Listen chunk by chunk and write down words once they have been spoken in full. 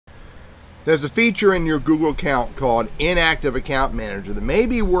There's a feature in your Google account called Inactive Account Manager that may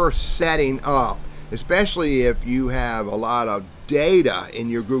be worth setting up, especially if you have a lot of data in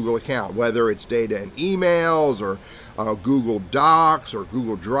your Google account, whether it's data in emails or Google Docs or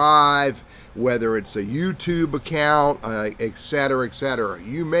Google Drive, whether it's a YouTube account, etc., etc.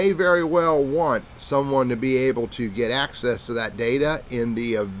 You may very well want someone to be able to get access to that data in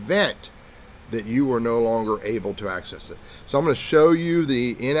the event that you are no longer able to access it. So I'm going to show you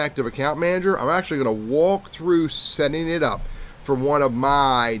the Inactive Account Manager. I'm actually going to walk through setting it up from one of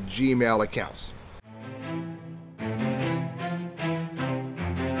my Gmail accounts.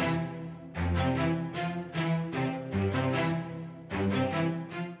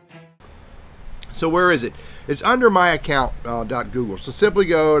 So where is it? It's under my account.google. So simply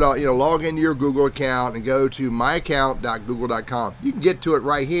go to, log into your Google account and go to myaccount.google.com. You can get to it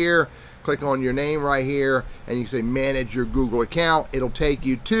right here. Click on your name right here, and you say manage your Google account. It'll take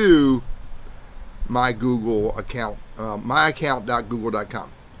you to my Google account,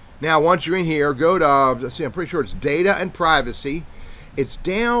 myaccount.google.com. Now, once you're in here, go to, let's see, I'm pretty sure it's data and privacy. It's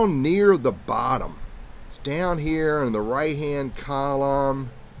down near the bottom. It's down here in the right-hand column.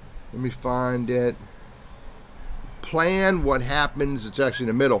 Let me find it. Plan what happens, it's actually in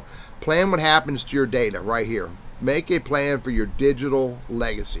the middle. Plan what happens to your data right here. Make a plan for your digital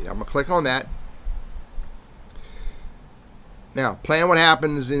legacy. I'm going to click on that. Now, plan what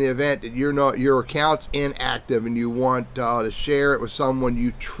happens in the event that your account's inactive and you want to share it with someone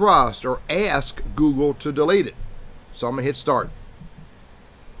you trust or ask Google to delete it. So I'm going to hit start.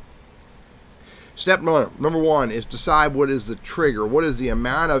 Step number one is decide what is the trigger. What is the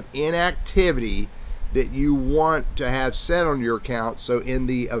amount of inactivity that you want to have set on your account, so in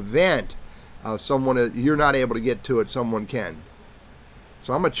the event you're not able to get to it, someone can.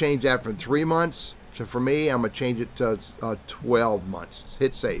 So I'm going to change that from 3 months. So for me, I'm going to change it to 12 months.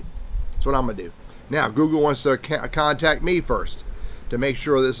 Hit save. That's what I'm going to do. Now, Google wants to contact me first to make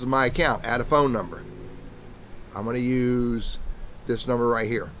sure this is my account. Add a phone number. I'm going to use this number right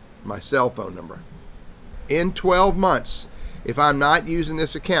here, my cell phone number. In 12 months, if I'm not using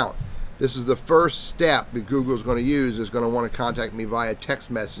this account, this is the first step that Google is going to use, is going to want to contact me via text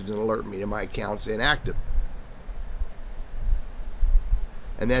message and alert me that my account's inactive.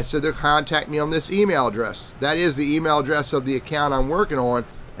 And then so they'll contact me on this email address. That is the email address of the account I'm working on,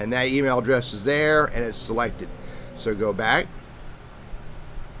 and that email address is there and it's selected. So go back.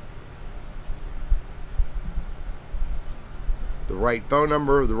 The right phone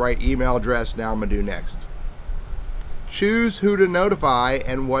number, the right email address. Now I'm going to do next. Choose who to notify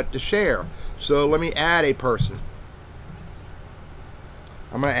and what to share. So let me add a person.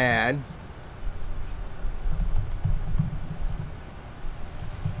 I'm going to add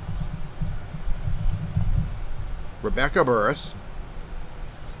Rebecca Burris,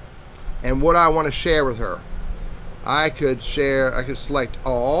 and what I want to share with her. I could select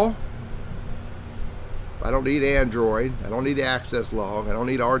all. I don't need Android. I don't need Access Log. I don't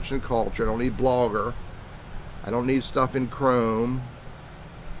need Arts and Culture. I don't need Blogger. I don't need stuff in Chrome.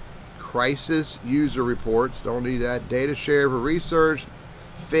 Crisis user reports. Don't need that. Data share for research.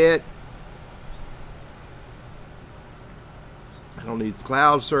 Fit. I don't need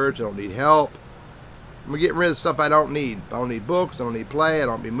cloud search. I don't need help. I'm getting rid of stuff I don't need. I don't need books. I don't need play. I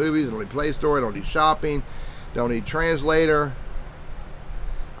don't need movies. I don't need Play Store. I don't need shopping. Don't need translator.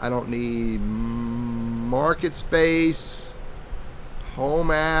 I don't need market space. Home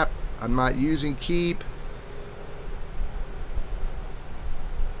app. I'm not using Keep.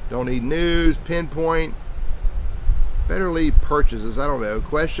 Don't need news, pinpoint. Better leave purchases. I don't know.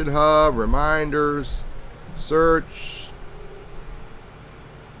 Question hub, reminders, search.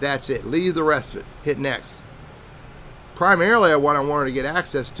 That's it. Leave the rest of it. Hit next. Primarily, what I wanted to get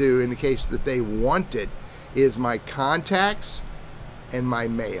access to, in the case that they want it, is my contacts and my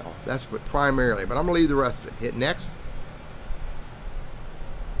mail. That's what primarily. But I'm going to leave the rest of it. Hit next.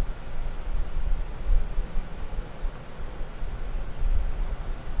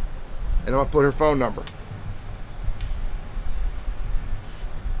 And I'm going to put her phone number.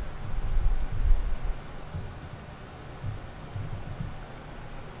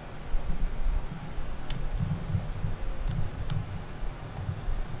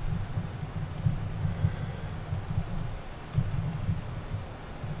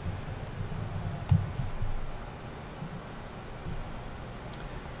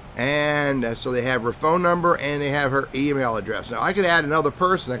 And so they have her phone number and they have her email address. Now I could add another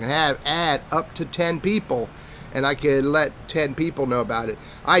person. I can add up to 10 people, and I could let 10 people know about it.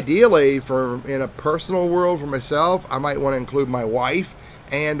 Ideally, in a personal world for myself, I might want to include my wife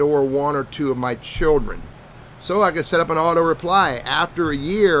and or 1 or 2 of my children. So I could set up an auto reply. After a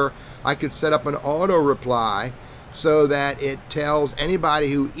year, I could set up an auto reply so that it tells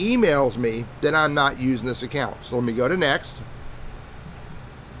anybody who emails me that I'm not using this account. So let me go to next.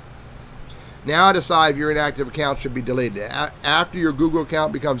 Now I decide if your inactive account should be deleted. After your Google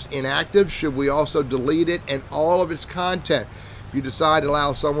account becomes inactive, should we also delete it and all of its content? If you decide to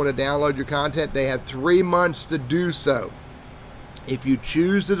allow someone to download your content, they have 3 months to do so. If you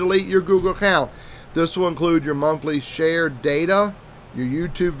choose to delete your Google account, this will include your monthly shared data, your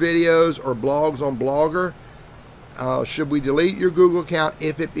YouTube videos or blogs on Blogger. Should we delete your Google account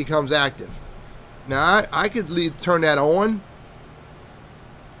if it becomes active? Now I could turn that on,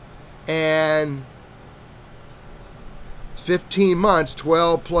 and 15 months,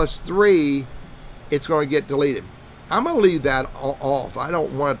 12 plus 3, it's going to get deleted. I'm going to leave that off. I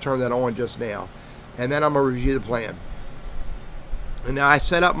don't want to turn that on just now. And then I'm going to review the plan. And now I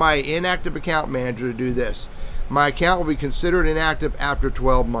set up my inactive account manager to do this. My account will be considered inactive after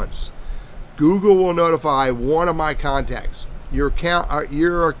 12 months. Google will notify one of my contacts. Your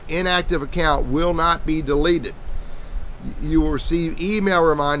inactive account will not be deleted. You will receive email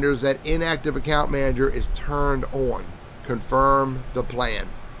reminders that inactive account manager is turned on. Confirm the plan.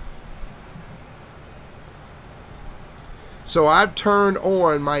 So I've turned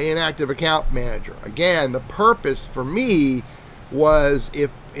on my inactive account manager. Again, the purpose for me was if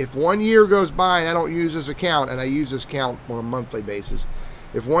 1 year goes by and I don't use this account, and I use this account on a monthly basis,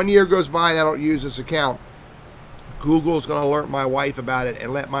 if 1 year goes by and I don't use this account, Google's going to alert my wife about it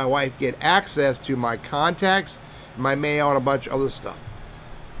and let my wife get access to my contacts, my mail, and a bunch of other stuff.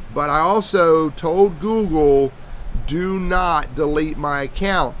 But I also told Google, do not delete my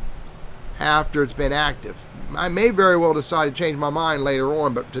account after it's been active. I may very well decide to change my mind later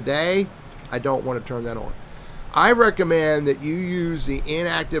on, but today I don't want to turn that on. I recommend that you use the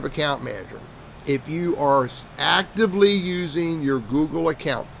inactive account manager if you are actively using your Google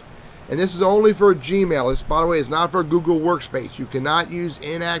account. And this is only for Gmail. This, by the way, is not for Google Workspace. You cannot use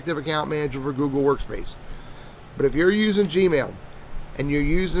inactive account manager for Google Workspace. But if you're using Gmail and you're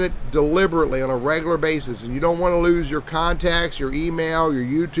using it deliberately on a regular basis and you don't want to lose your contacts, your email, your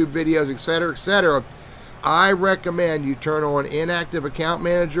YouTube videos, etc., I recommend you turn on inactive account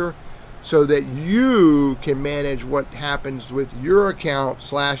manager so that you can manage what happens with your account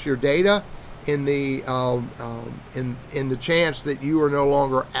 / your data in the chance that you are no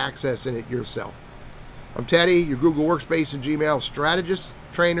longer accessing it yourself. I'm Teddy, your Google Workspace and Gmail strategist,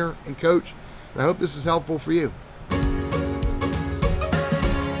 trainer, and coach. And I hope this is helpful for you.